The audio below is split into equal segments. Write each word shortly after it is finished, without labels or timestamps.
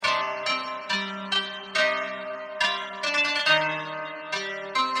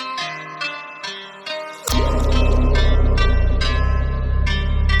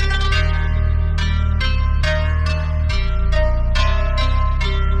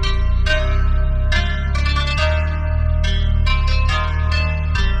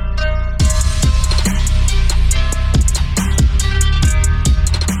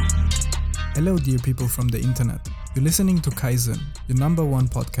dear people from the internet. You're listening to Kaizen, your number one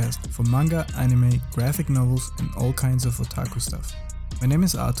podcast for manga, anime, graphic novels, and all kinds of otaku stuff. My name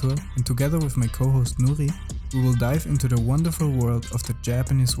is Arthur, and together with my co-host Nuri, we will dive into the wonderful world of the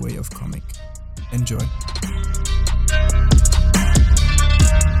Japanese way of comic. Enjoy!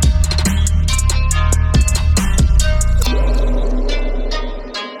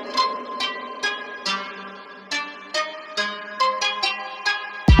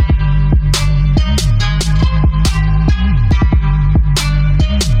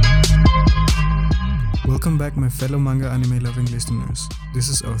 Welcome back, my fellow manga anime loving listeners. This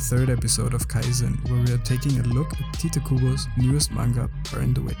is our third episode of Kaizen, where we are taking a look at Tite Kubo's newest manga,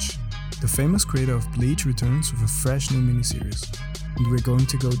 Burn the Witch. The famous creator of Bleach returns with a fresh new miniseries, and we're going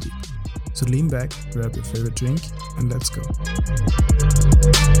to go deep. So lean back, grab your favorite drink, and let's go.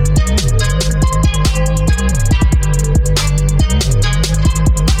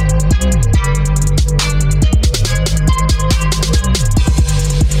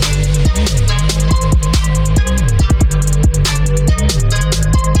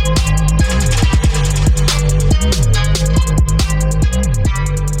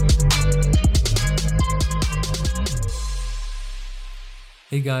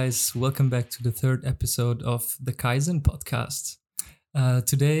 Hey guys, welcome back to the third episode of the Kaizen podcast.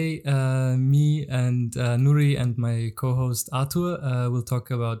 Today, me and Nuri and my co-host Arthur will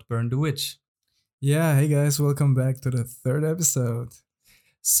talk about Burn the Witch. Yeah, hey guys, welcome back to the third episode.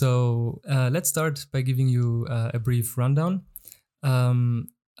 So let's start by giving you a brief rundown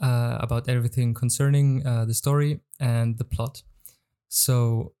about everything concerning the story and the plot.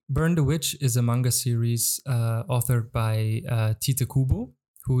 So Burn the Witch is a manga series authored by Tite Kubo,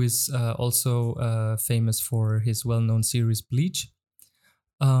 who is also famous for his well-known series Bleach.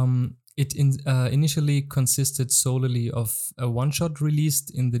 It initially consisted solely of a one-shot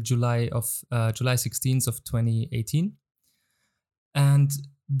released in the July 16th of 2018, and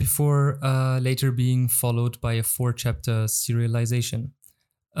before later being followed by a 4-chapter serialization.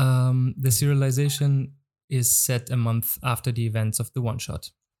 The serialization is set a month after the events of the one-shot.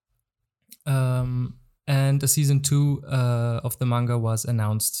 And a season 2 of the manga was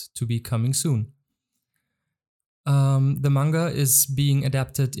announced to be coming soon. The manga is being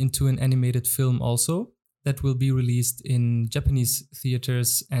adapted into an animated film also that will be released in Japanese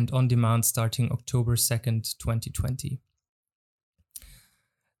theaters and on demand starting October 2nd, 2020.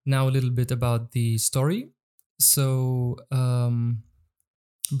 Now a little bit about the story. So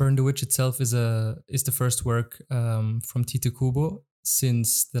Burn the Witch itself is the first work from Tite Kubo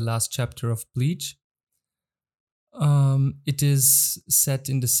since the last chapter of Bleach. It is set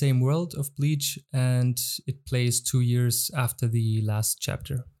in the same world of Bleach, and it plays 2 years after the last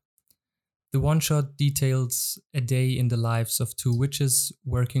chapter. The one-shot details a day in the lives of 2 witches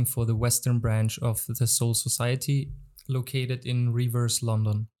working for the Western branch of the Soul Society, located in Reverse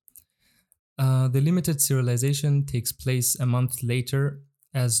London. The limited serialization takes place a month later,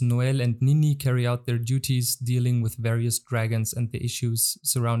 as Noel and Nini carry out their duties dealing with various dragons and the issues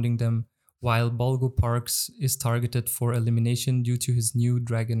surrounding them, while Bulgo Parks is targeted for elimination due to his new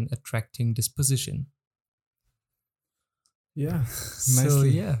dragon-attracting disposition. Yeah,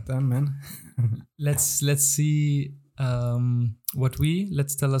 nicely done, man. Let's see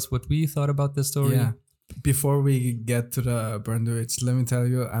let's tell us what we thought about the story. Yeah. Before we get to the Burn the Witch, let me tell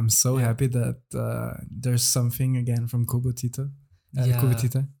you, I'm so happy that there's something again from Kubo Tite. Kubo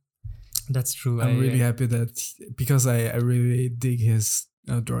Tite. That's true. I'm really happy that, because I really dig his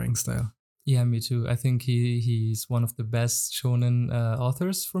drawing style. Yeah, me too. I think he's one of the best shonen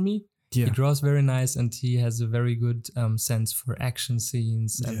authors for me. Yeah. He draws very nice, and he has a very good sense for action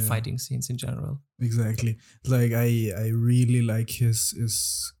scenes and fighting scenes in general. Exactly. Like I really like his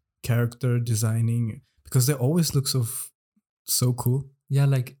character designing, because they always look so cool. Yeah,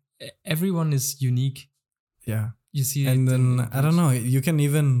 like everyone is unique. Yeah. You see, and then I don't know. You can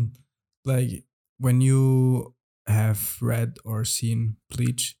even, like, when you have read or seen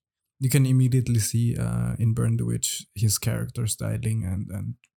Bleach, you can immediately see in Burn the Witch his character styling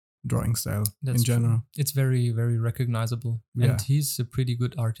and drawing style. That's in general. True. It's very, very recognizable. Yeah. And he's a pretty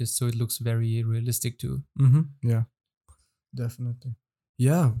good artist, so it looks very realistic too. Mm-hmm. Yeah, definitely.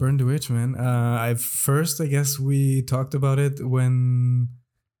 Yeah, Burn the Witch, man. I guess we talked about it when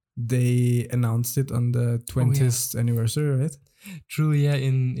they announced it on the 20th anniversary, right? True, yeah,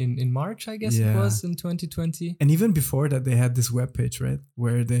 in March, I guess it was, in 2020. And even before that, they had this webpage, right?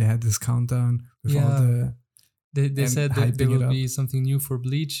 Where they had this countdown with all the... They said that there will be something new for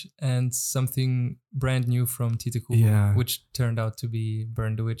Bleach and something brand new from Tite Kubo, which turned out to be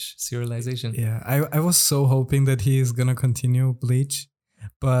Burn the Witch serialization. Yeah, I was so hoping that he is going to continue Bleach.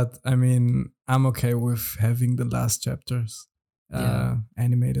 But I mean, I'm okay with having the last chapters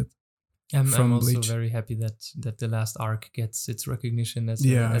animated I'm from also Bleach. very happy that the last arc gets its recognition as an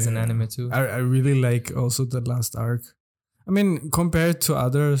Yeah. anime too. I really like also the last arc. I mean, compared to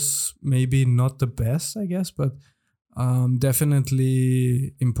others, maybe not the best, I guess, but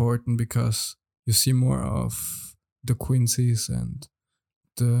definitely important because you see more of the Quincy's and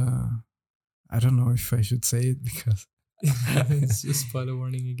the. I don't know if I should say it because. It's a spoiler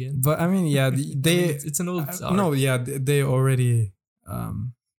warning again. But I mean, yeah, they. It's an old arc. No, yeah, they already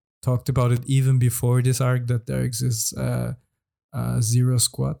talked about it even before this arc that there exists Zero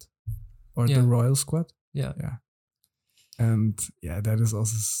Squad or the Royal Squad. Yeah. And yeah, that is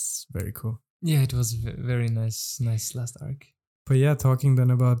also very cool. Yeah, it was very nice last arc. But yeah, talking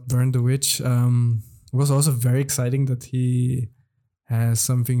then about Burn the Witch, it was also very exciting that he has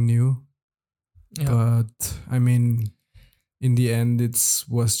something new. Yeah. But I mean, in the end, it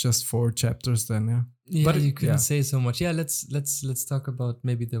was just 4 chapters then, yeah. Yeah, but you couldn't say so much. Yeah, let's talk about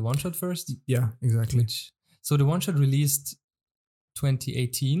maybe the one shot first. Yeah, exactly. So the one shot released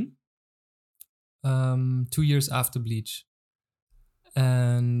 2018, 2 years after Bleach.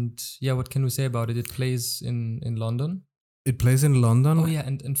 And yeah, what can we say about it? It plays in London. It plays in London. Oh yeah,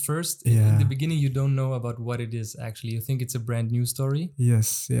 and first in the beginning you don't know about what it is actually. You think it's a brand new story.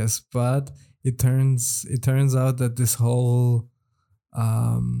 Yes, but it turns out that this whole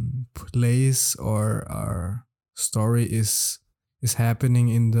place or our story is happening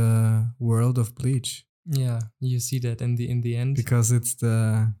in the world of Bleach. Yeah, you see that in the end because it's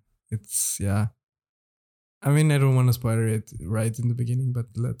I mean, I don't want to spoiler it right in the beginning, but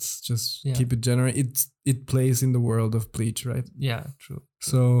let's just keep it general. It plays in the world of Bleach, right? Yeah, true.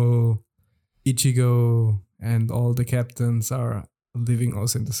 So Ichigo and all the captains are living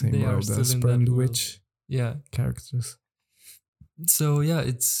also in the same world as Burn the Witch characters. So yeah,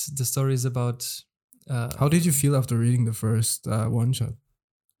 the story is about... how did you feel after reading the first one-shot?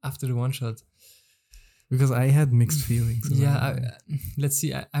 After the one-shot? Because I had mixed feelings. Let's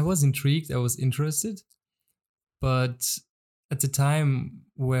see. I was intrigued. I was interested. But at the time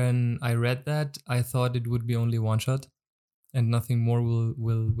when I read that, I thought it would be only one shot and nothing more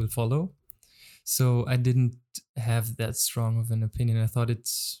will follow. So I didn't have that strong of an opinion. I thought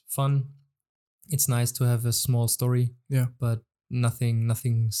it's fun. It's nice to have a small story, but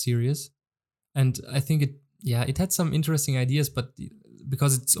nothing serious. And I think it had some interesting ideas, but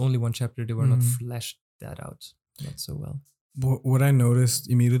because it's only one chapter, they were not fleshed that out not so well. What I noticed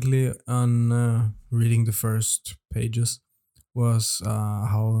immediately on reading the first pages was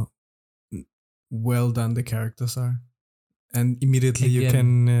how well done the characters are. And immediately you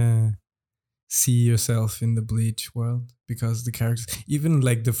can see yourself in the Bleach world because the characters, even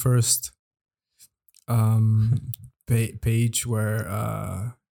like the first page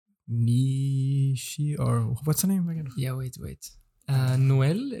where Nishi, or what's her name again? Yeah, wait.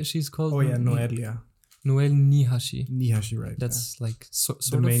 Noelle, she's called... Oh yeah, Noelle, yeah. Noelle Nihashi. Nihashi, right. That's like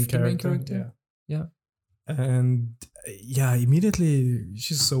the main character. Yeah. And immediately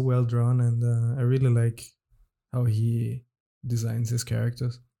she's so well drawn, and I really like how he designs his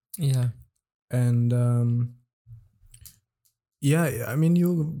characters. Yeah. And I mean,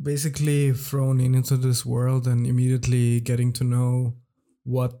 you basically thrown into this world and immediately getting to know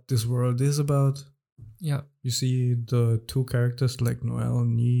what this world is about. Yeah. You see the 2 characters like Noelle,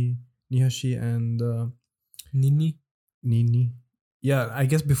 Nihashi and Nini. Yeah, I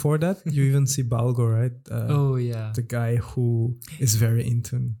guess before that you even see Balgo, right? Oh yeah, the guy who is very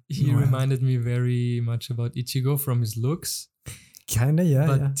into. He reminded me very much about Ichigo from his looks. Kinda, yeah.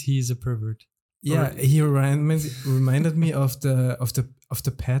 But he's a pervert. Yeah, he reminded me of the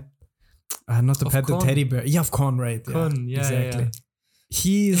pet, not the pet, the teddy bear. Yeah, of Kon, right? Kon, exactly. Yeah.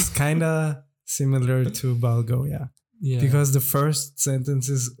 He's kinda similar to Balgo, yeah. Yeah. Because the first sentence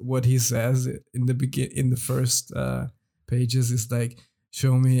is what he says in the first pages is like,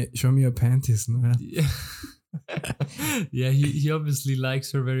 show me your panties, no? Yeah. He obviously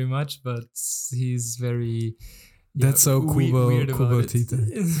likes her very much, but he's very... That's so Kubo Tite.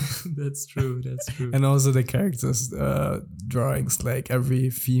 That's true. And also the characters drawings, like every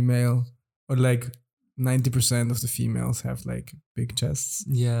female, or like 90% of the females have like big chests.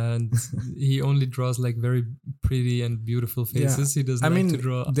 Yeah, and he only draws like very pretty and beautiful faces. He doesn't to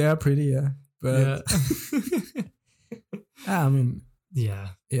draw. They are pretty, yeah. But I mean, yeah,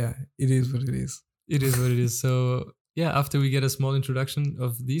 it is what it is. It is what it is. So yeah, after we get a small introduction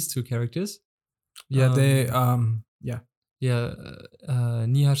of these 2 characters, Nihashi,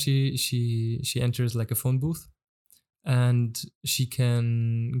 she enters like a phone booth, and she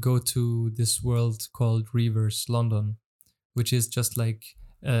can go to this world called Reverse London, which is just like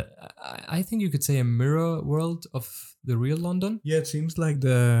I think you could say a mirror world of the real London. Yeah, it seems like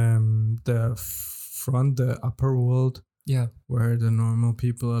the upper world Yeah, where the normal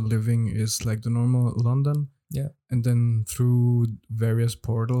people are living is like the normal London. yeah, And then through various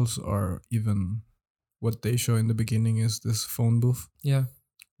portals, or even what they show in the beginning is this phone booth yeah.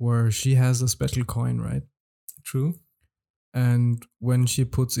 where she has a special coin, right? True. And when she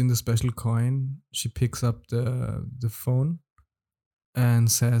puts in the special coin, she picks up the phone and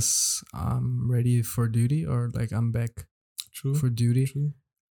says, "I'm ready for duty," or like, "I'm back True. for duty." True.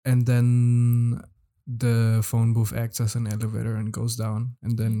 And then the phone booth acts as an elevator and goes down.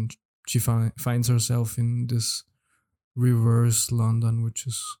 And then she finds herself in this reverse London, which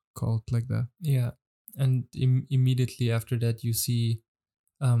is called like that. Yeah, and immediately after that, you see,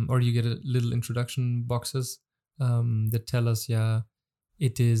 or you get a little introduction boxes that tell us, yeah,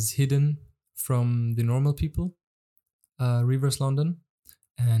 it is hidden from the normal people, reverse London,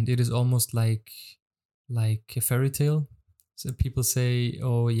 and it is almost like a fairy tale. So people say,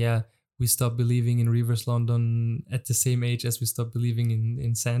 oh yeah, we stopped believing in reverse London at the same age as we stopped believing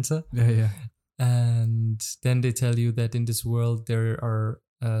in Santa. Yeah. And then they tell you that in this world there are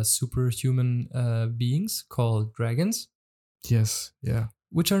superhuman beings called dragons. Yes. Yeah.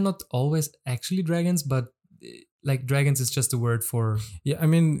 Which are not always actually dragons, but like dragons is just a word for. Yeah. I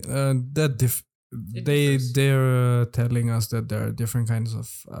mean, they're telling us that there are different kinds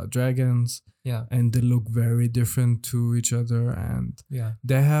of dragons. Yeah. And they look very different to each other, and yeah,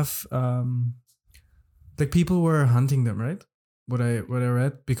 they have like people were hunting them, right? What I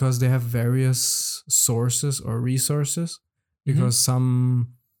read, because they have various sources or resources, because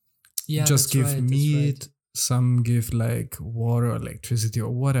some just give meat, some give like water, electricity,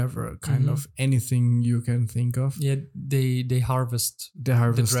 or whatever kind of anything you can think of. Yeah, they harvest the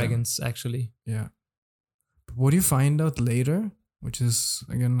dragons them. Actually. Yeah. But what you find out later, which is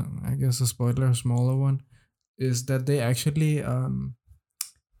again, I guess, a spoiler, a smaller one, is that they actually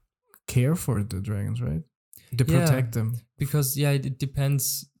care for the dragons, right? They protect them. Because it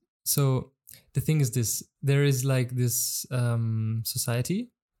depends. So the thing is this: there is like this society.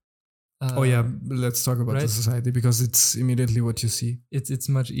 Let's talk about the society, because it's immediately what you see. It's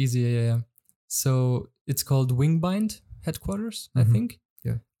much easier. Yeah. So it's called Wingbind Headquarters, I think.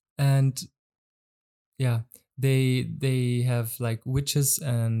 Yeah. And they have like witches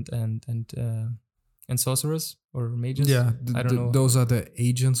and sorcerers or mages. Yeah, I don't know. Those are the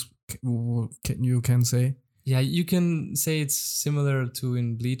agents. You can say. Yeah, you can say it's similar to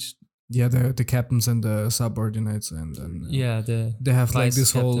in Bleach. Yeah, the captains and the subordinates, and they have like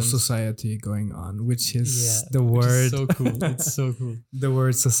this whole society going on, which is the word. Which is so cool. It's so cool. The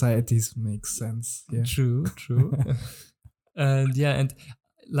word societies makes sense. Yeah. True. and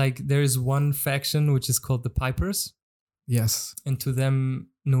like there is one faction which is called the Pipers. Yes. And to them,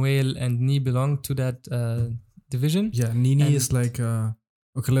 Noel and Ni belong to that division. Yeah, Nini is like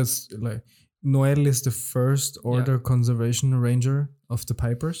Noel is the first order conservation ranger of the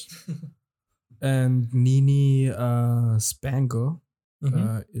Pipers. And Nini Spango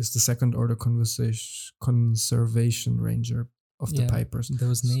is the second order conservation ranger of the Pipers.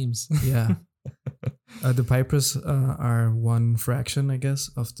 Those names. Yeah. The Pipers are one fraction, I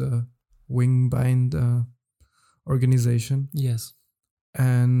guess, of the Wingbind organization. Yes.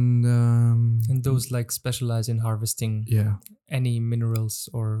 And those like specialize in harvesting any minerals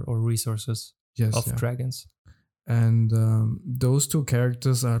or resources of dragons. And those two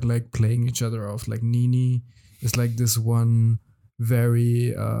characters are like playing each other off. Like Nini is like this one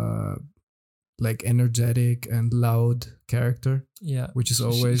very like energetic and loud character. Yeah. Which is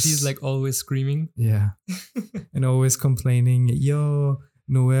always... She's like always screaming. Yeah. And always complaining, "Yo,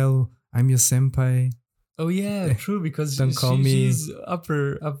 Noel, I'm your senpai." Oh yeah, true, because don't call me. She's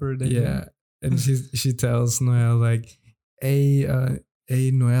upper than him. And she tells Noel like, hey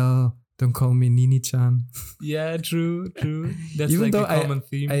Noel, don't call me Nini-chan. Yeah, true. That's Even like though a common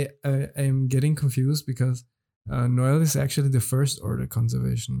theme. I'm getting confused because Noel is actually the first order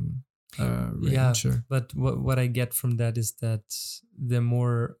conservation ranger. But what I get from that is that the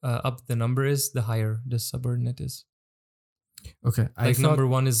more up the number is, the higher the subordinate is. Okay. Like number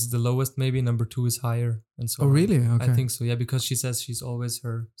 1 is the lowest, maybe number 2 is higher, and so. Oh, really? Okay. I think so. Yeah, because she says she's always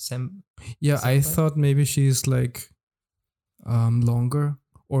her Yeah, senpai. I thought maybe she's like longer,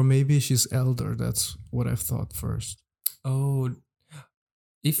 or maybe she's elder. That's what I thought first. Oh,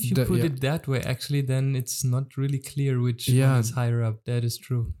 if you put it that way, actually, then it's not really clear which one is higher up. That is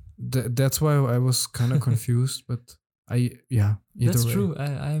true. That's why I was kind of confused, but Either That's way. true.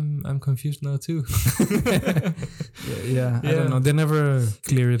 I'm confused now too. I don't know. They never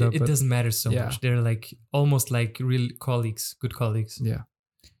clear it up. It doesn't matter so yeah. much. They're like almost like real colleagues, good colleagues. Yeah.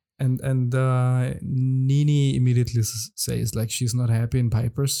 And Nini immediately says like she's not happy in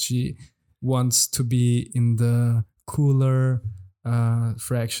Piper's. She wants to be in the cooler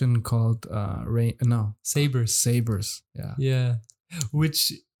fraction called Sabers. Yeah. Yeah.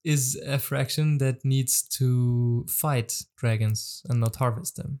 Which is a fraction that needs to fight dragons and not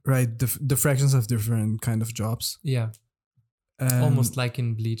harvest them. Right. The fractions have different kind of jobs. Yeah. Almost like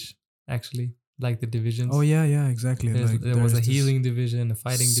in Bleach, actually. Like the divisions. Oh yeah, exactly. There was a healing division, a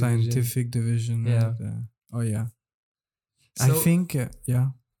fighting scientific division. Yeah. And, oh yeah. So, I think yeah.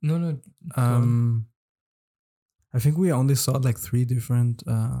 No. I think we only saw like 3 different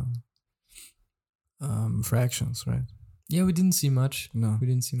fractions, right? Yeah, we didn't see much. No, we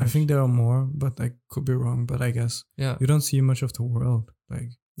didn't see much. I think there are more, but I could be wrong. But I guess you don't see much of the world.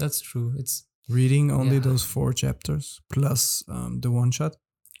 Like that's true. It's reading only those 4 chapters plus the one shot.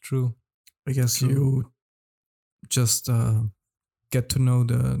 True. I guess you just get to know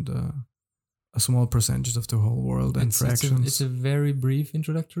a small percentage of the whole world and fractions. It's a very brief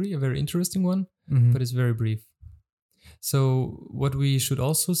introductory, a very interesting one, but it's very brief. So what we should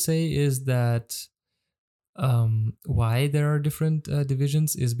also say is that why there are different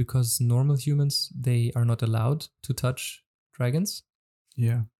divisions is because normal humans, they are not allowed to touch dragons.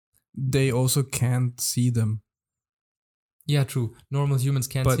 Yeah. They also can't see them. Yeah, true. Normal humans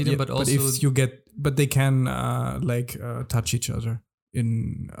can't see them, but also... But they can touch each other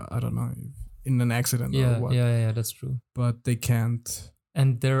in, I don't know, in an accident or what. Yeah, that's true. But they can't...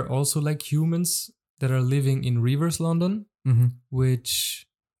 And there are also like humans that are living in Reverse London, which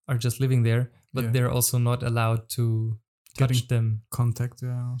are just living there, but they're also not allowed to touch them. Contact,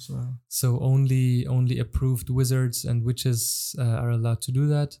 So only approved wizards and witches are allowed to do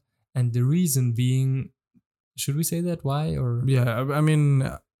that. And the reason being... Should we say that? Why? Or yeah, I mean,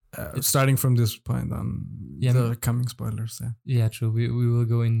 starting from this point on, there are coming spoilers. Yeah, true. We will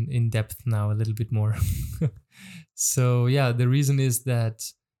go in depth now a little bit more. So yeah, the reason is that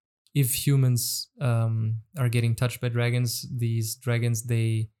if humans are getting touched by dragons, these dragons,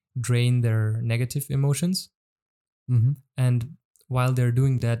 they drain their negative emotions, and while they're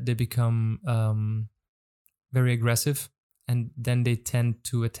doing that, they become very aggressive, and then they tend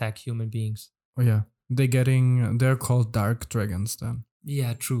to attack human beings. Oh yeah. They're called dark dragons then.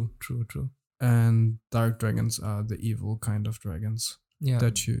 Yeah, true. And dark dragons are the evil kind of dragons. Yeah.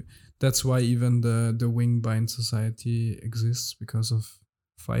 That's why even the Wingbind Society exists, because of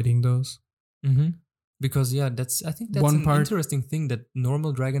fighting those. Because I think that's an interesting thing, that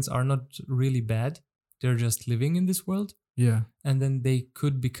normal dragons are not really bad. They're just living in this world. Yeah. And then they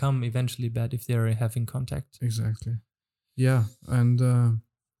could become eventually bad if they're having contact. Exactly. Yeah. And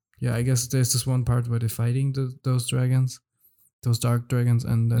I guess there's this one part where they're fighting those dragons, those dark dragons,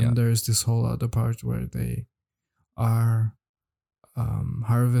 and then there's this whole other part where they are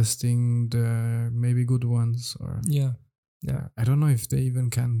harvesting the maybe good ones, or I don't know if they even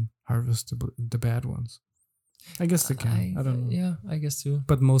can harvest the bad ones. I guess they can. I don't know. Yeah, I guess too.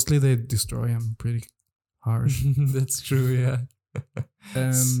 But mostly they destroy them pretty harsh. That's true. Yeah.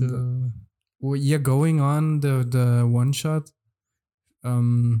 And going on the one shot.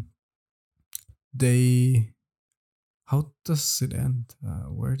 How does it end?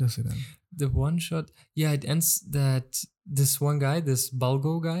 Where does it end? The one shot, it ends that this one guy, this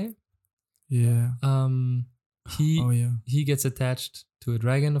Balgo guy, he gets attached to a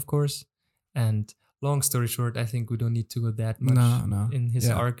dragon, of course. And long story short, I think we don't need to go that much in his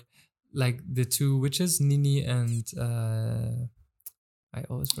arc. Like the 2 witches, Nini and I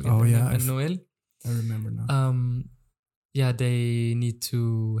always forget her name, and Noel. I remember now. They need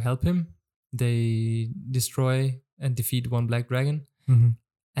to help him. They destroy and defeat one black dragon.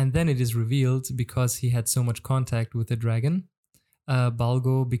 And then it is revealed, because he had so much contact with the dragon,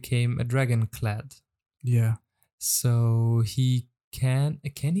 Balgo became a dragon clad. Yeah. So he can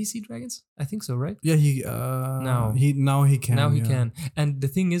he see dragons? I think so, right? Yeah, he can. Now he can. And the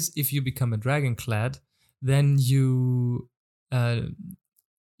thing is, if you become a dragon clad, then you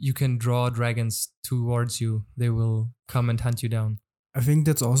can draw dragons towards you. They will come and hunt you down. I think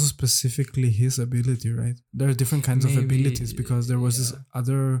that's also specifically his ability, right? There are different kinds of abilities, because there was this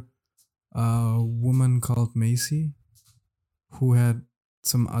other woman called Macy who had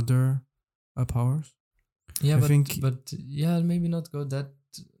some other powers. Yeah, but maybe not go that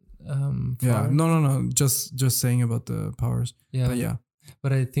far. Yeah, no. Just saying about the powers. Yeah,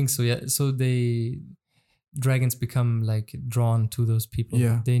 but I think so. Yeah, so dragons become like drawn to those people.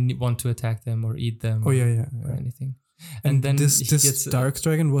 Yeah, they want to attack them or eat them. Or anything. And then this he this gets Dark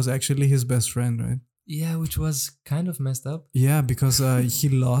Dragon was actually his best friend, right? yeah, which was kind of messed up. Yeah, because he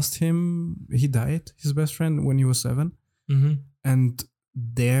lost him. He died, his best friend, when he was 7. Mm-hmm. And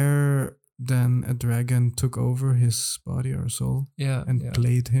there, then a dragon took over his body or soul Yeah, and yeah,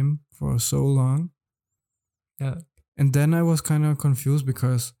 played him for so long. yeah. And then I was kind of confused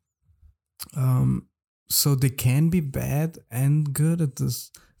because, so they can be bad and good at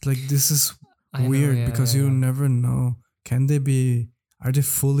this. Like, this is I know, weird yeah, because yeah, you yeah. never know. Can they be? Are they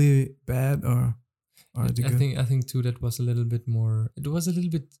fully bad or are they good? I think too that was a little bit more. It was a little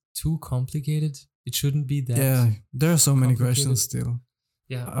bit too complicated. It shouldn't be that. Yeah, there are so many complicated. questions still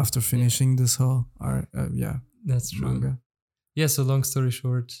Yeah, after finishing this whole that's true. manga. Yeah. So long story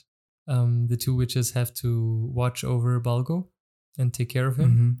short, the two witches have to watch over Balgo and take care of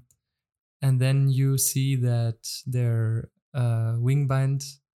him, Mhm. and then you see that their wingbind.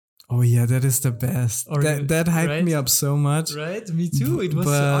 Oh yeah, that is the best. Or That hyped me right? up so much. Right, me too. It was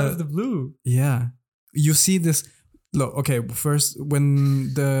out of the blue. Yeah, you see this. Look, okay. First,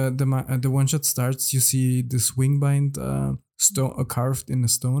 when the one shot starts, you see this wingbind stone carved in a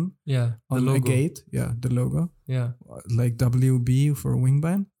stone Yeah, the on logo. a gate. Yeah, the logo, Yeah. like WB for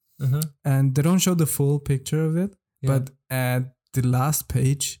wingbind. Uh-huh. And they don't show the full picture of it, Yeah. but at the last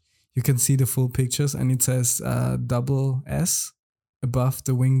page, you can see the full pictures, and it says double S above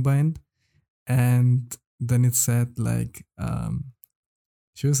the wingbind, and then it said like,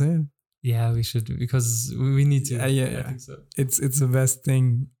 should we say it? Yeah, we should because we need to. Yeah. I think so. It's the best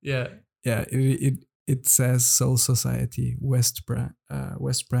thing. Yeah. Yeah, it says Soul Society West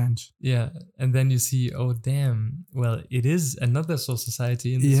Branch. Yeah, and then you see, oh damn! Well, it is another soul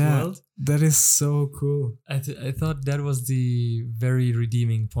society in this world. That is so cool. I thought that was the very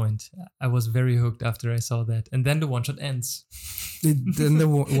redeeming point. I was very hooked after I saw that, and then the one shot ends. Then the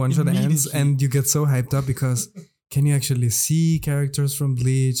one shot ends, Immediately. and you get so hyped up because can you actually see characters from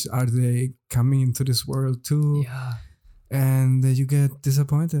Bleach? Are they coming into this world too? Yeah, And you get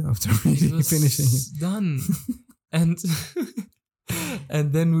disappointed after it was finishing it. done, and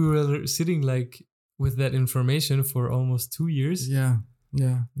and then we were sitting like with that information for almost 2 years. Yeah,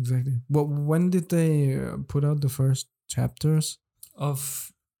 exactly. Well, when did they put out the first chapters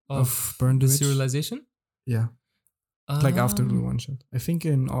Of Burn the the Witch? serialization. Yeah, like after the one shot. I think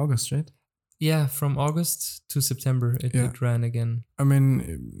in August, right? Yeah, from August to September it ran again. I mean,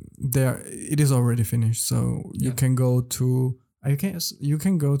 it is already finished, so you can go to. I guess you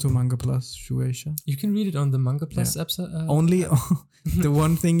can go to Manga Plus Shueisha. You can read it on the Manga Plus episode. Only the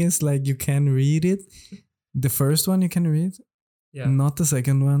one thing is like you can read it. The first one you can read, not the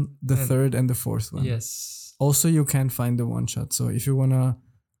second one, the third and the fourth one. Yes. Also, you can find the one shot. So if you wanna,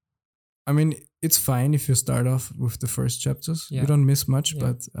 I mean, it's fine if you start off with the first chapters. Yeah. You don't miss much,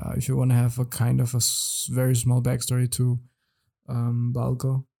 but if you wanna have a kind of a very small backstory to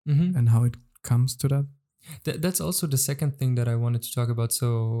Balgo and how it comes to that. That's also the second thing that I wanted to talk about.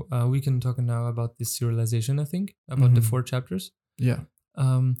 So we can talk now about the serialization, I think, about the 4 chapters. Yeah.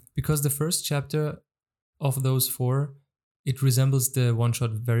 Because the first chapter of those 4, it resembles the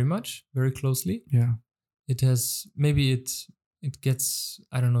one-shot very much, very closely. Yeah. It has, maybe it gets,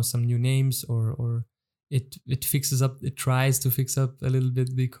 I don't know, some new names or it fixes up, it tries to fix up a little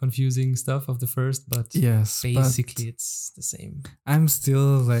bit the confusing stuff of the first, but basically it's the same. I'm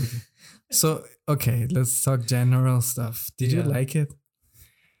still like, so, okay, let's talk general stuff. Did you like it?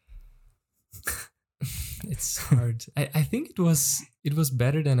 It's hard. I think it was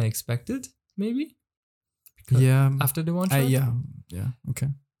better than I expected, maybe. Because after the one shot. Yeah. Okay.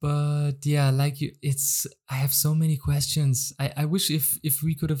 But yeah, like I have so many questions. I wish if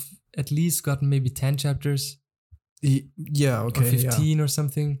we could have at least gotten maybe 10 chapters. Yeah, okay. Or 15 or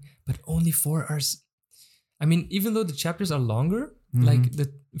something, but only 4 hours. I mean, even though the chapters are longer, like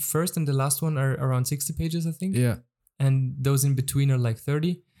the first and the last one are around 60 pages, I think. Yeah. And those in between are like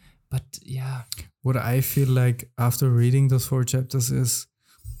 30. But yeah. What I feel like after reading those 4 chapters is,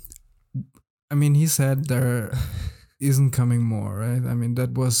 I mean, he said there isn't coming more, right? I mean,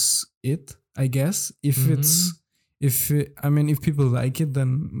 that was it, I guess. If people like it,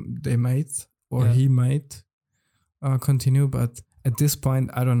 then they might, or he might continue. But at this point,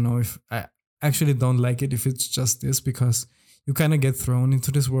 I don't know if I actually don't like it if it's just this, because you kind of get thrown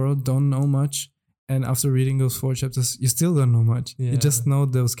into this world, don't know much. And after reading those 4 chapters, you still don't know much. Yeah. You just know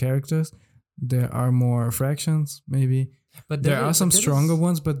those characters. There are more fractions, maybe. But there are some stronger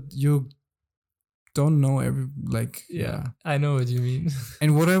ones, but you don't know I know what you mean.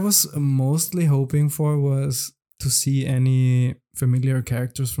 And what I was mostly hoping for was to see any familiar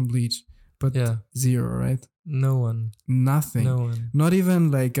characters from Bleach, but zero, right? No one. Nothing. No one. Not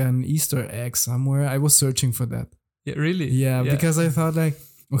even like an Easter egg somewhere. I was searching for that. Yeah, really? Yeah, because I thought like,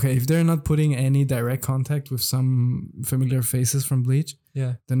 okay, if they're not putting any direct contact with some familiar faces from Bleach,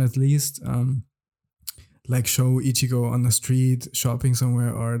 then at least like show Ichigo on the street shopping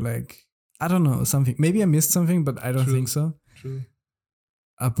somewhere, or like, I don't know, something. Maybe I missed something, but I don't think so. True.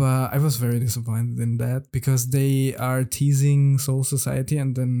 But I was very disappointed in that because they are teasing Soul Society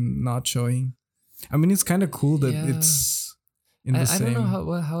and then not showing. I mean, it's kind of cool that it's in the same. I don't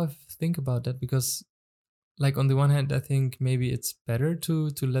know how I think about that, because like on the one hand, I think maybe it's better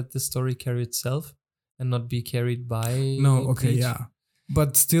to let the story carry itself and not be carried by Bleach.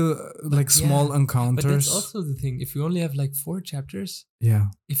 But still, like small encounters. But that's also the thing. If you only have like 4 chapters,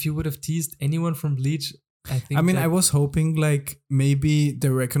 if you would have teased anyone from Bleach, I think. I mean, I was hoping like maybe they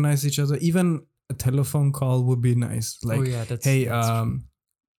recognize each other. Even a telephone call would be nice. Like, that's true.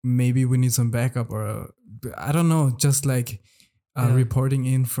 Maybe we need some backup, or I don't know, just like reporting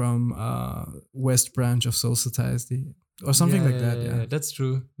in from West Branch of Soul Society or something like that. Yeah, that's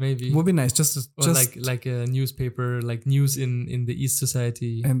true. Maybe would be nice. Just like a newspaper, like news in the East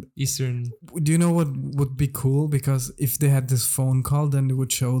Society and Eastern. Do you know what would be cool? Because if they had this phone call, then they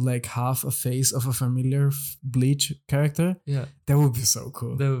would show like half a face of a familiar Bleach character. Yeah, that would be so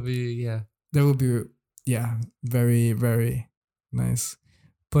cool. That would be very, very nice.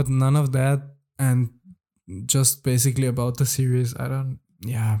 But none of that, and just basically about the series. I'm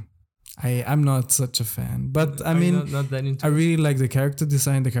not such a fan, but I mean, not that into I really like the character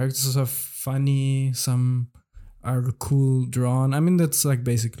design. The characters are funny. Some are cool drawn. I mean, that's like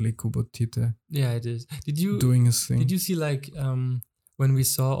basically Kubo Tite. Yeah, it is. Did you doing his thing? Did you see like when we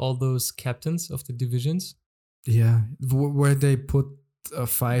saw all those captains of the divisions? Yeah, where they put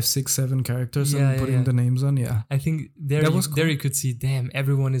 5, 6, 7 characters and putting the names on. Yeah, I think there you could see. Damn,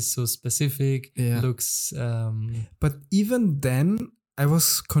 everyone is so specific. Looks. But even then, I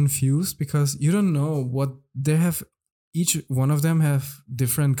was confused because you don't know what they have. Each one of them have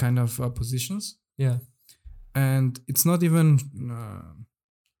different kind of positions. Yeah, and it's not even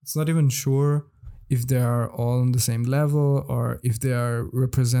sure if they are all on the same level or if they are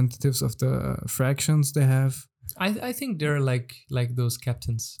representatives of the fractions they have. I think they're like those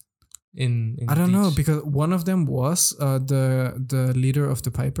captains in I don't know, because one of them was the leader of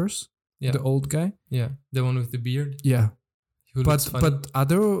the Pipers, the old guy. Yeah, the one with the beard. Yeah. But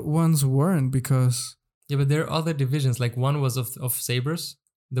other ones weren't, because but there are other divisions. Like one was of Sabers,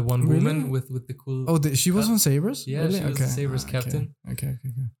 the one woman with the cool. Oh, she was on Sabers. Yeah, really? She was Sabers captain. Okay.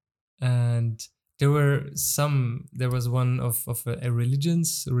 And there was one of a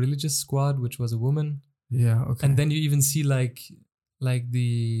religious squad, which was a woman. Yeah. Okay. And then you even see like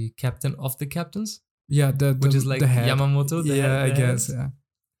the captain of the captains. Yeah, which is like Yamamoto. I guess. Yeah.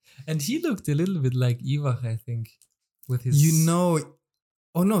 And he looked a little bit like Iwak, I think. With his,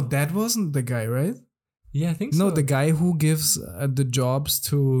 oh no, that wasn't the guy, right? Yeah, I think so. No, the guy who gives the jobs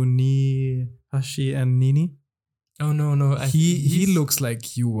to Nihashi and Nini. Oh no, he looks like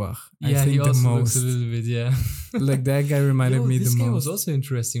Yuach. Yeah, I think he also the most. Looks a little bit, yeah. Like that guy reminded me the most. This guy was also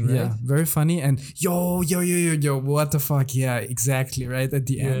interesting, right? Yeah, very funny and yo, what the fuck? Yeah, exactly, right at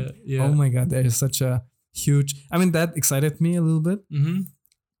the end. Yeah. Oh my god, there is such a huge. I mean, that excited me a little bit. Mm-hmm.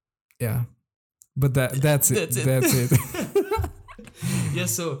 Yeah. But that's it. That's it. Yeah,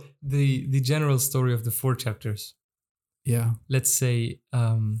 so the general story of the 4 chapters. Yeah. Let's say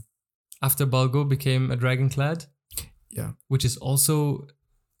after Balgo became a dragonclad. Yeah. Which is also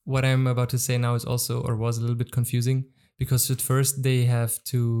what I'm about to say now was a little bit confusing, because at first they have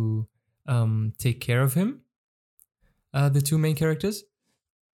to take care of him, the 2 main characters.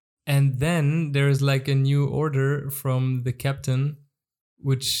 And then there's like a new order from the captain,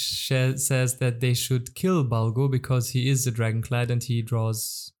 which says that they should kill Balgo because he is a dragonclad and he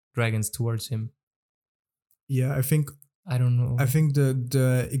draws dragons towards him. Yeah, I don't know. I think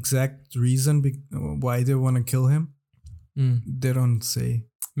the exact reason why they want to kill him, they don't say.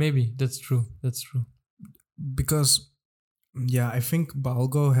 Maybe that's true. Because, I think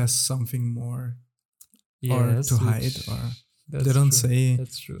Balgo has something more to hide, or they don't say.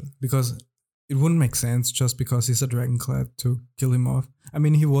 That's true. Because it wouldn't make sense just because he's a dragonclad to kill him off. I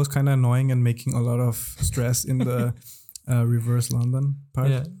mean, he was kind of annoying and making a lot of stress in the reverse London part.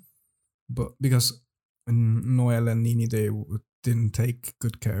 Yeah. But because Noel and Nini, they didn't take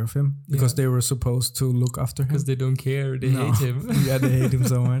good care of him because they were supposed to look after him. Because they don't care. They hate him. Yeah, they hate him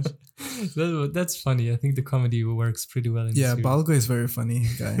so much. That's funny. I think the comedy works pretty well in this series. Balgo is very funny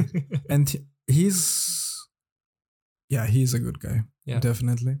guy. And he's a good guy. Yeah.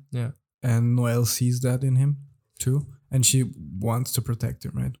 Definitely. Yeah. And Noelle sees that in him too, and she wants to protect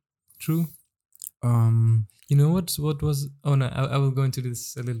him, right? True. You know what was? Oh no, I will go into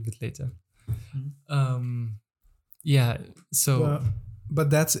this a little bit later. Yeah. So. But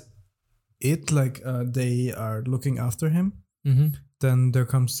that's it. Like they are looking after him. Mhm. Then there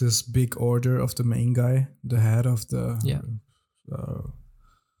comes this big order of the main guy, the head of the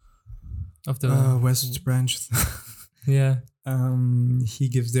Of the West Branch. Yeah. He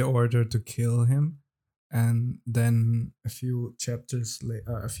gives the order to kill him, and then a few pages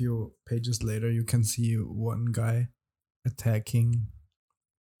later, you can see one guy attacking.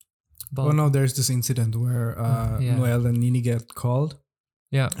 Oh no, there's this incident where Noel and Nini get called.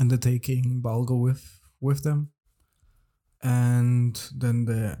 Yeah. And they're taking Balgo with them. And then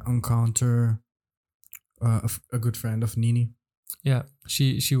they encounter a good friend of Nini. Yeah.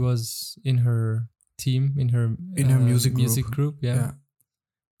 She was in her team, in her music group. Yeah.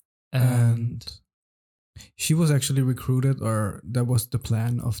 And she was actually recruited, or that was the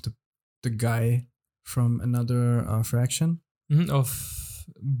plan of the guy from another fraction. Of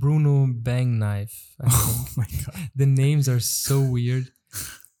Bruno Bang Knife. I think. Oh my god. The names are so weird.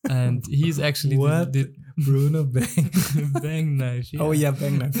 And he's actually the Bruno Bang Knife. Yeah. Oh yeah,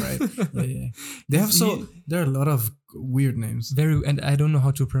 Bang Knife, right? Yeah. They have there are a lot of weird names. And I don't know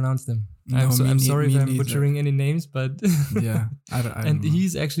how to pronounce them. No, I'm sorry if I'm butchering any names, but yeah, I and don't know.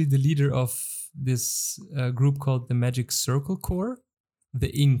 he's actually the leader of this group called the Magic Circle Corps, the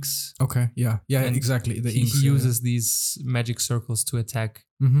Inks. Okay, yeah, and exactly. The Inks. He uses these magic circles to attack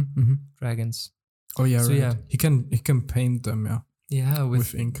dragons. Oh yeah, so, right. Yeah. He can paint them, yeah. Yeah,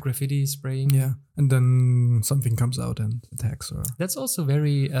 with ink, graffiti spraying. Yeah, and then something comes out and attacks her. That's also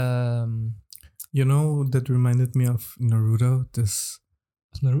very. That reminded me of Naruto.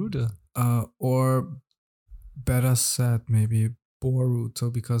 Naruto. Or better said, maybe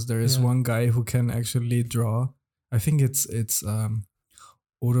Boruto, because there is one guy who can actually draw. I think it's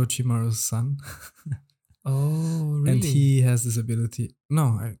Orochimaru's son. Oh, really? And he has this ability.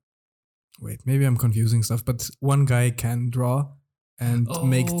 No, maybe I'm confusing stuff. But one guy can draw and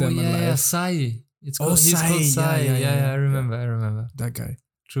make them alive. Yeah, Sai. He's called Sai. Yeah, I remember. That guy.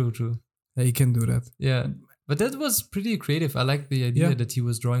 True. Yeah, he can do that. Yeah. But that was pretty creative. I like the idea that he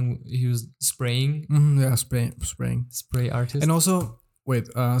was drawing, he was spraying. Yeah, spraying. Spray artist. And also,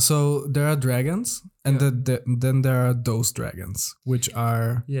 so there are dragons, and then there are those dragons, which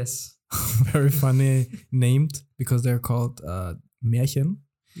are very funny named because they're called Märchen,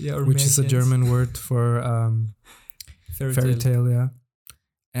 which is a German word for fairy tale, yeah.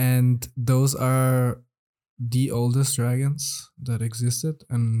 And those are the oldest dragons that existed,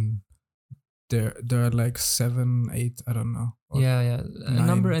 and there are like 7, 8, I don't know. A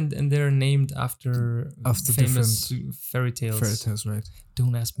number, and they're named after famous fairy tales. Fairy tales, right?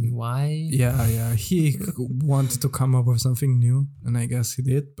 Don't ask me why. Yeah. He wanted to come up with something new, and I guess he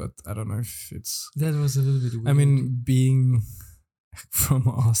did, but I don't know if it's... That was a little bit weird. I mean, being from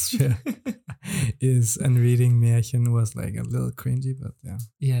Austria and reading Märchen was like a little cringy, but yeah.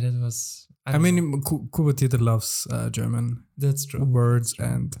 Yeah, that was... I mean, Kubo Tite loves German That's true. words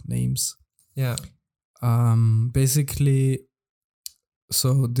and names. Yeah. Basically,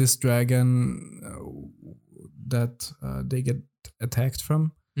 so this dragon that they get attacked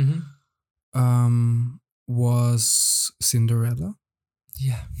from was Cinderella.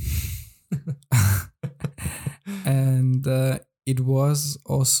 Yeah. And it was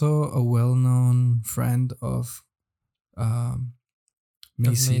also a well-known friend of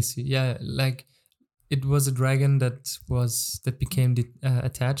Macy. Yeah, like it was a dragon that became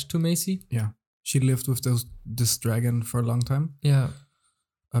attached to Macy. Yeah, she lived with this dragon for a long time. Yeah,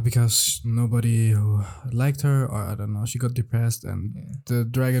 because nobody who liked her, or I don't know, she got depressed, and the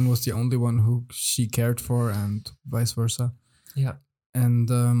dragon was the only one who she cared for, and vice versa. Yeah, and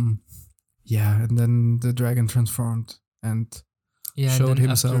and then the dragon transformed and showed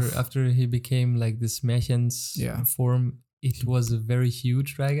himself. After he became like this Märchen's form, it was a very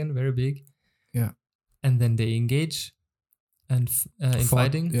huge dragon, very big. Yeah. And then they engage and in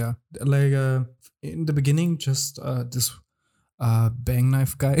fighting. Yeah. Like in the beginning, just this Bang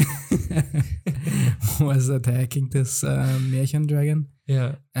Knife guy was attacking this Märchen dragon.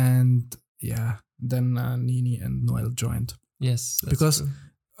 Yeah. And then Nini and Noel joined. Yes. Because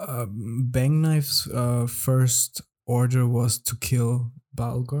Bang Knife's first order was to kill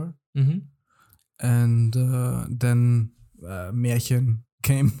Balgor. Mm-hmm. And then Märchen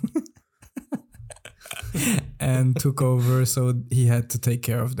came and took over, so he had to take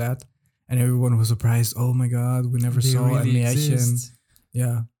care of that. And everyone was surprised. Oh my God, we never saw really a Märchen. Exist.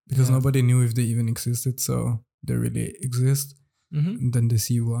 Yeah, because nobody knew if they even existed, so they really exist. Mm-hmm. And then they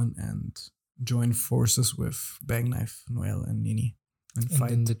see one and join forces with Bang Knife, Noel, and Nini and fight. And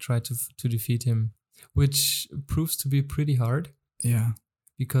then they try to defeat him, which proves to be pretty hard. Yeah.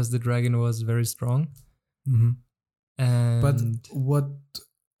 Because the dragon was very strong. Mm-hmm. And But what?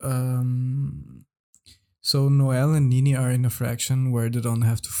 So Noel and Nini are in a fraction where they don't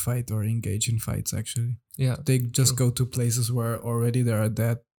have to fight or engage in fights. Actually, yeah, they just true. go to places where already there are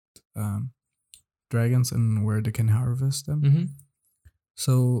dead dragons and where they can harvest them. Mm-hmm.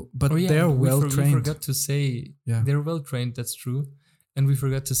 So, but yeah, they're well we trained. forgot to say they're well trained. That's true, and we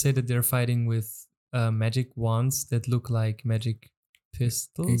forgot to say that they're fighting with magic wands that look like magic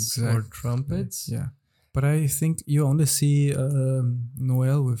pistols or trumpets. Yeah, but I think you only see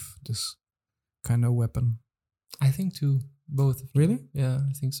Noel with this kind of weapon. I think too. Both. Really? Yeah,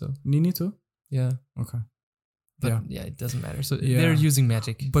 I think so. Nini too? Yeah. Okay. But yeah, it doesn't matter. So they're using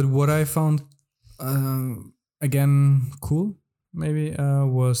magic. But what I found again cool maybe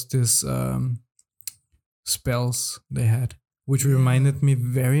was this spells they had, which reminded me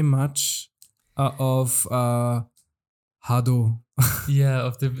very much of Hado. Yeah,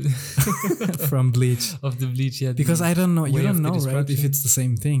 of the from Bleach. Of the Bleach, yeah. Because I don't know, you don't know, right? If destruction. it's the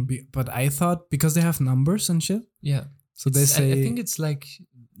same thing. But I thought because they have numbers and shit. Yeah. So they say. I think it's like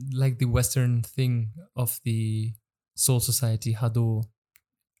the Western thing of the Soul Society, Hado.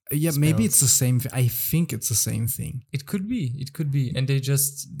 Yeah, spells. Maybe it's the same. I think it's the same thing. It could be, and they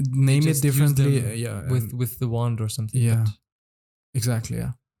just name it differently. With the wand or something. Yeah, exactly.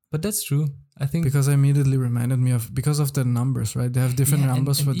 Yeah, but that's true. I think because I immediately reminded me of because of the numbers, right? They have different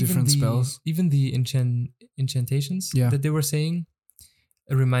numbers and for different spells. Even the incantations that they were saying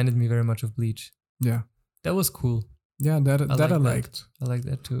reminded me very much of Bleach. Yeah, that was cool. Yeah, that I liked. I like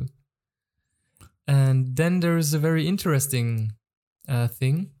that too. And then there is a very interesting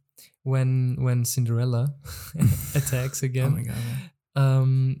thing when Cinderella attacks again. Oh my god!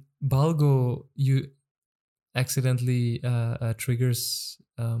 Balgo accidentally triggers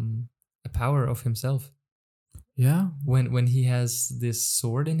a power of himself. Yeah. When he has this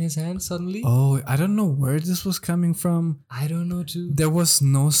sword in his hand suddenly. Oh, I don't know where this was coming from. I don't know too. There was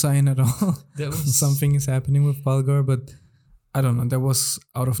no sign at all. Something is happening with Balgor, but I don't know. That was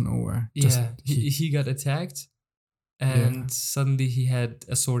out of nowhere. Yeah, he got attacked, and suddenly he had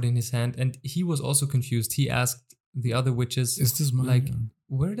a sword in his hand, and he was also confused. He asked the other witches, "Is this mine?" Like,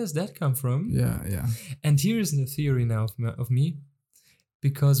 where does that come from? Yeah, yeah. And here is the theory now of me,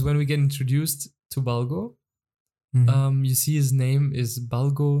 because when we get introduced to Balgo, you see his name is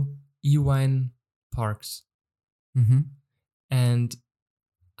Balgo Ewine Parks, and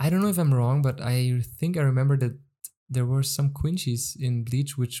I don't know if I'm wrong, but I think I remember that there were some Quinchies in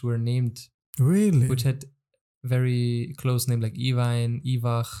Bleach which were named which had very close name like Ewine,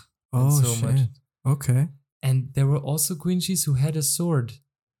 Ewach, and so much. Okay. And there were also Quinchies who had a sword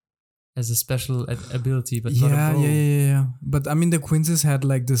as a special ability, but not a bow. Yeah. But I mean, the Quinces had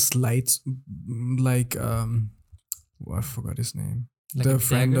like this light, like I forgot his name. Like the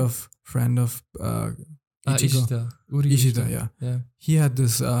friend of Ichigo. Ishida, yeah. He had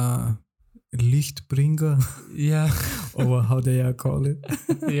this Lichtbringer. Yeah. Or how they call it.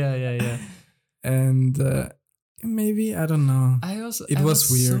 Yeah. And maybe, I don't know. I was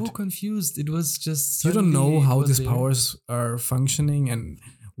weird. So confused. It was just you don't know how these powers are functioning and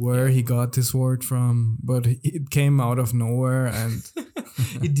where he got this word from, but it came out of nowhere and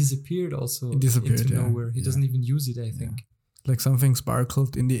it disappeared also. It disappeared into nowhere. He doesn't even use it, I think. Like something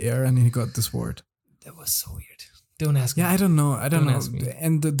sparkled in the air and he got this word. That was so weird. Don't ask me. Yeah, I don't know. Don't know. Ask me.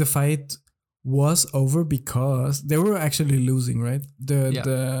 And the fight was over because they were actually losing, right? The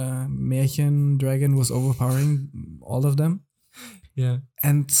Märchen dragon was overpowering all of them. Yeah.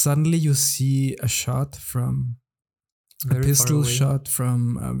 And suddenly you see a shot from a pistol shot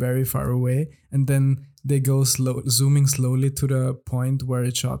from very far away, and then they go zooming slowly to the point where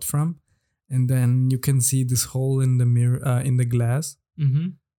it shot from, and then you can see this hole in the mirror in the glass.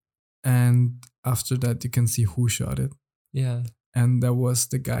 And after that you can see who shot it. Yeah. And that was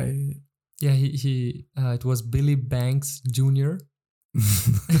the guy. Yeah, he it was Billy Banks Jr.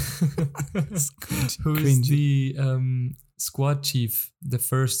 Who is the squad chief, the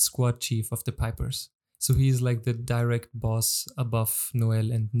first squad chief of the Pipers. So he's like the direct boss above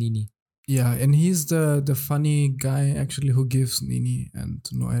Noel and Nini. Yeah, and he's the funny guy actually who gives Nini and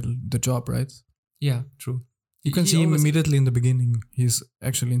Noel the job, right? Yeah, true. You can see him immediately in the beginning. He's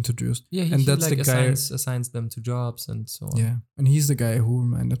actually introduced. Yeah, and that's like the guy assigns them to jobs and so on. Yeah, and he's the guy who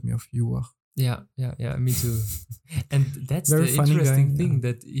reminded me of Yuach. Yeah, me too. And that's the interesting thing,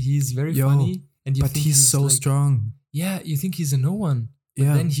 that he's very funny, and but he's so strong. Yeah, you think he's a no one.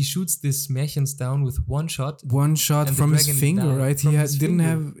 But then he shoots these Märchens down with one shot. One shot from his finger, right? He didn't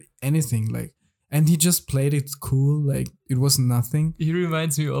have anything, like, and he just played it cool, like it was nothing. He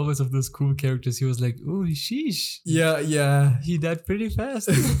reminds me always of those cool characters. He was like, "Oh, sheesh." Yeah. He died pretty fast.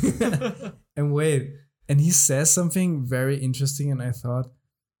 And And he says something very interesting, and I thought,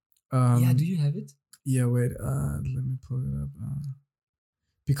 do you have it? yeah, wait, let me pull it up.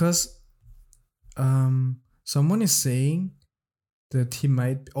 Because someone is saying that he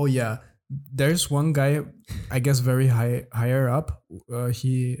might. Oh yeah, there's one guy, I guess, very higher up.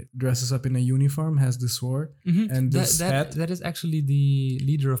 He dresses up in a uniform, has the sword, and this hat. That is actually the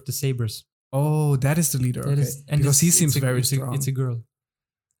leader of the Sabers. Oh, that is the leader. That okay, is, and because he seems very strong. It's a girl.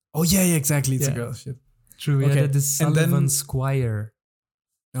 Oh yeah, exactly. It's a girl. Shit. True. Okay. Yeah, that is Sullivan Squire.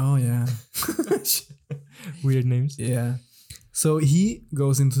 Oh yeah. Weird names. Yeah. So he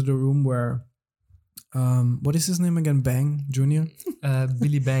goes into the room where, what is his name again? Bang Junior.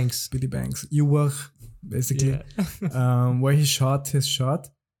 Billy Banks. Billy Banks. You were basically where he shot his shot.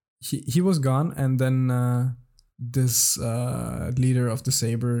 He was gone, and then this leader of the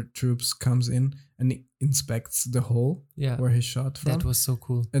Saber troops comes in and he inspects the hole where he shot from. That was so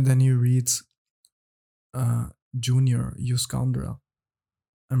cool. And then he reads, "Junior, you scoundrel.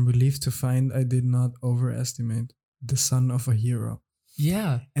 I'm relieved to find I did not overestimate the son of a hero."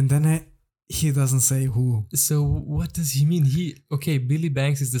 Yeah. And then he doesn't say who. So what does he mean? Billy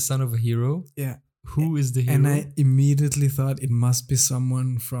Banks is the son of a hero. Yeah. Who is the hero? And I immediately thought it must be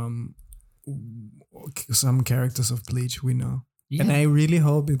someone from some characters of Bleach we know. Yeah. And I really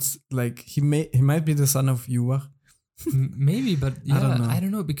hope it's like he might be the son of Yuwa. Maybe, but I don't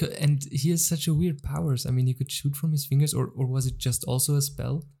know because he has such a weird powers. I mean, he could shoot from his fingers, or was it just also a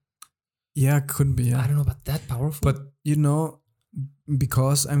spell? Yeah, could be. Yeah. I don't know about that powerful. But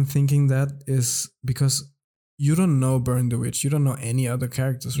because I'm thinking that is because you don't know Burn the Witch, you don't know any other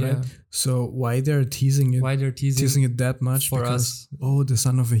characters, right? So why they're teasing it? Why they're teasing it that much? For because, us? Oh, the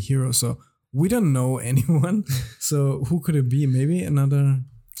son of a hero. So we don't know anyone. So who could it be? Maybe another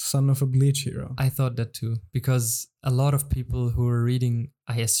son of a Bleach hero. I thought that too, because a lot of people who are reading,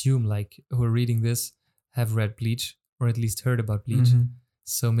 I assume, who are reading this have read Bleach or at least heard about Bleach. Mm-hmm.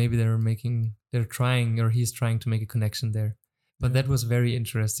 So maybe he's trying to make a connection there. But that was very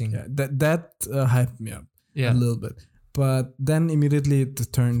interesting. Yeah, that hyped me up a little bit. But then immediately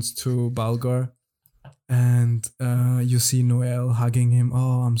it turns to Balgor, and you see Noel hugging him.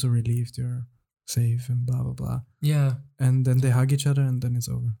 Oh, I'm so relieved you're safe and blah blah blah. Yeah. And then they hug each other, and then it's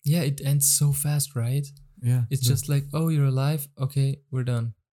over. Yeah, it ends so fast, right? Yeah. It's just like, oh, you're alive. Okay, we're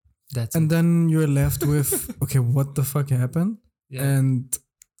done. That's and then you're left with, okay, what the fuck happened? Yeah. And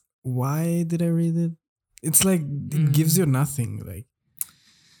why did I read it? It's like it gives you nothing. Like,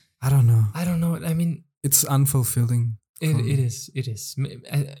 I don't know. I mean, it's unfulfilling. It is.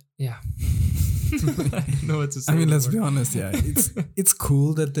 Yeah. I don't know what to say. I mean, let's be honest. Yeah, it's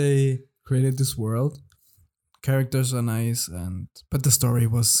cool that they created this world. Characters are nice, but the story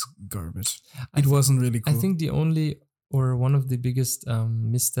was garbage. It wasn't really cool. I think one of the biggest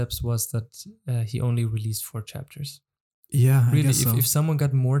missteps was that he only released 4 chapters. Yeah, really. I guess so. If someone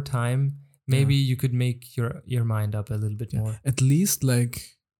got more time, maybe you could make your mind up a little bit more. At least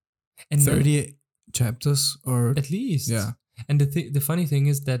 30 chapters, or at least. Yeah. And the funny thing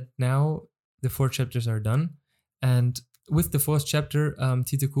is that now the 4 chapters are done, and with the 4th chapter,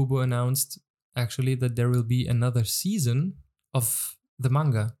 Tite Kubo announced actually that there will be another season of the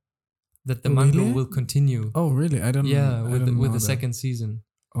manga. That the manga will continue. Oh, really? I don't know. Yeah, with the second season.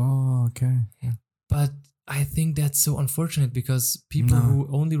 Oh, okay. Yeah. But I think that's so unfortunate because people who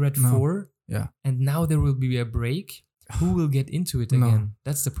only read 4, and now there will be a break. Who will get into it again?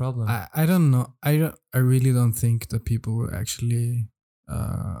 That's the problem. I don't know. I really don't think that people will actually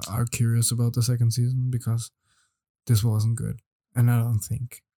are curious about the second season because this wasn't good. And I don't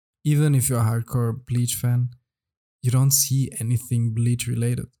think, even if you're a hardcore Bleach fan, you don't see anything Bleach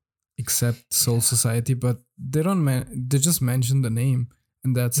related except Soul Society. But they don't. They just mention the name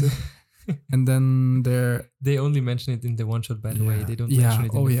and that's it. And then they only mention it in the one shot. By the way, they don't mention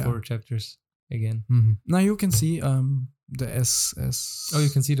it in the 4 chapters. Again. Mm-hmm. Now you can see the SS. Oh, you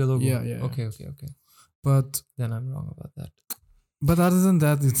can see the logo. Yeah. Okay. But then I'm wrong about that. But other than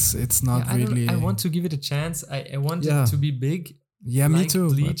that, it's not really. I want to give it a chance. I want it to be big. Yeah, me too.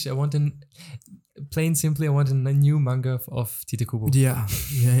 Bleach. I want plain simply. I want a new manga of Tite Kubo. Yeah.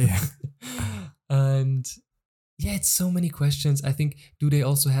 And it's so many questions. I think, do they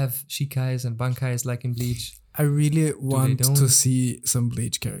also have Shikais and Bankais like in Bleach? I really want to see some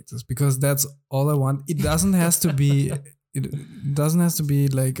Bleach characters because that's all I want. It doesn't have to be. It doesn't have to be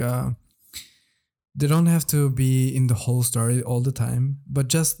like. They don't have to be in the whole story all the time, but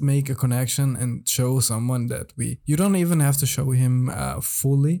just make a connection and show someone that you don't even have to show him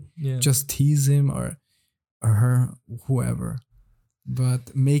fully. Yeah. Just tease him or her, whoever.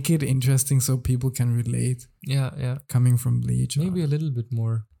 But make it interesting so people can relate. Yeah. Coming from Bleach. Maybe a little bit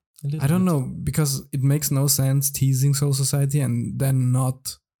more. I don't know, because it makes no sense teasing Soul Society and then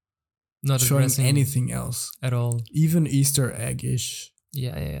not showing anything else at all. Even Easter egg-ish.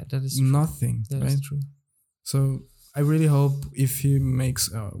 Yeah, that is true. Nothing, that right? Is true. So I really hope if he makes,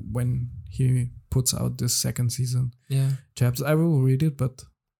 when he puts out this second season chapters, I will read it, but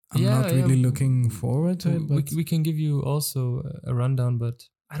I'm not really looking forward to it. But we can give you also a rundown, but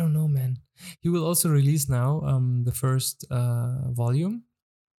I don't know, man. He will also release now the first volume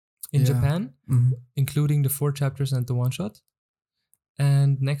in Japan, including the 4 chapters and the one shot.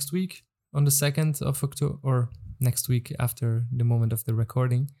 And next week, on the 2nd of October, or next week after the moment of the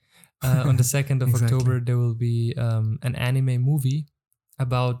recording, on the 2nd of Exactly. October, there will be an anime movie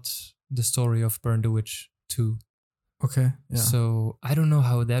about the story of Burn the Witch 2. Okay. Yeah. So I don't know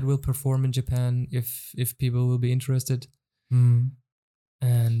how that will perform in Japan, if people will be interested.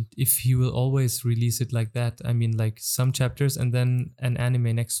 And if he will always release it like that. I mean, like some chapters and then an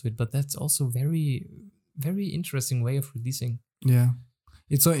anime next to it. But that's also very, very interesting way of releasing. Yeah.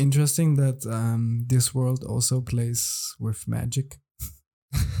 It's so interesting that this world also plays with magic.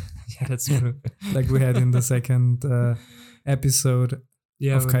 Yeah, that's true. Like we had in the second episode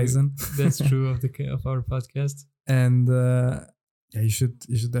of Kaizen. That's true of our podcast. And you should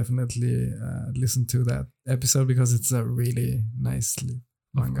definitely listen to that episode because it's a really nicely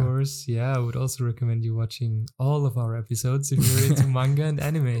manga. Of course, yeah. I would also recommend you watching all of our episodes if you're into manga and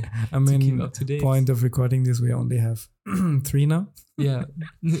anime. I mean, to keep up to date. Point of recording this, we only have 3 now. Yeah.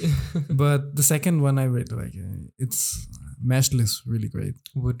 But the second one I read, like, it's Mashless, really great.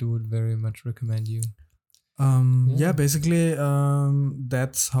 Would very much recommend you. Basically,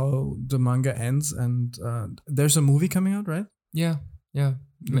 that's how the manga ends, and there's a movie coming out, right? Yeah.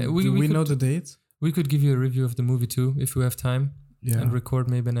 Do we know the date? We could give you a review of the movie too if we have time, and record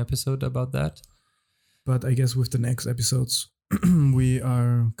maybe an episode about that. But I guess with the next episodes, we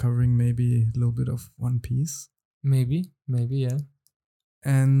are covering maybe a little bit of One Piece. Maybe, yeah.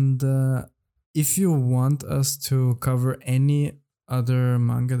 And if you want us to cover any other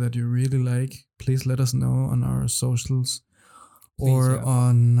manga that you really like, please let us know on our socials.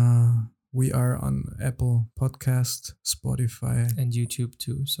 On we are on Apple Podcast, Spotify, and YouTube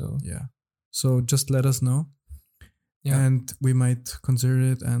too. So just let us know, and we might consider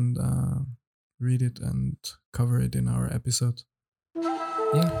it and read it and cover it in our episode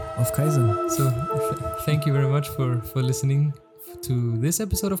of Kaizen. So thank you very much for listening to this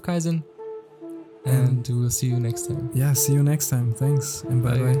episode of Kaizen, and we'll see you next time. Yeah, see you next time. Thanks, and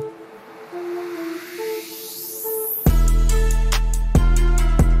bye.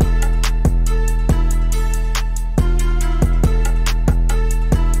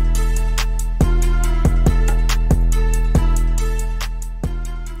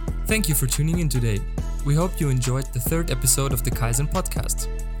 Thank you for tuning in today. We hope you enjoyed the 3rd episode of the Kaizen podcast.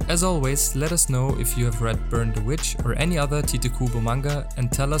 As always, let us know if you have read Burn the Witch or any other Tite Kubo manga, and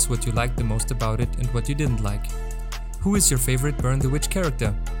tell us what you liked the most about it and what you didn't like. Who is your favorite Burn the Witch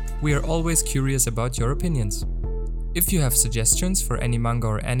character? We are always curious about your opinions. If you have suggestions for any manga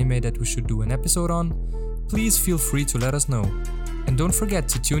or anime that we should do an episode on, please feel free to let us know. And don't forget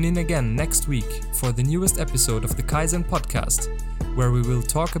to tune in again next week for the newest episode of the Kaizen podcast, where we will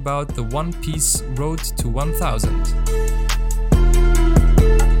talk about the One Piece Road to 1000.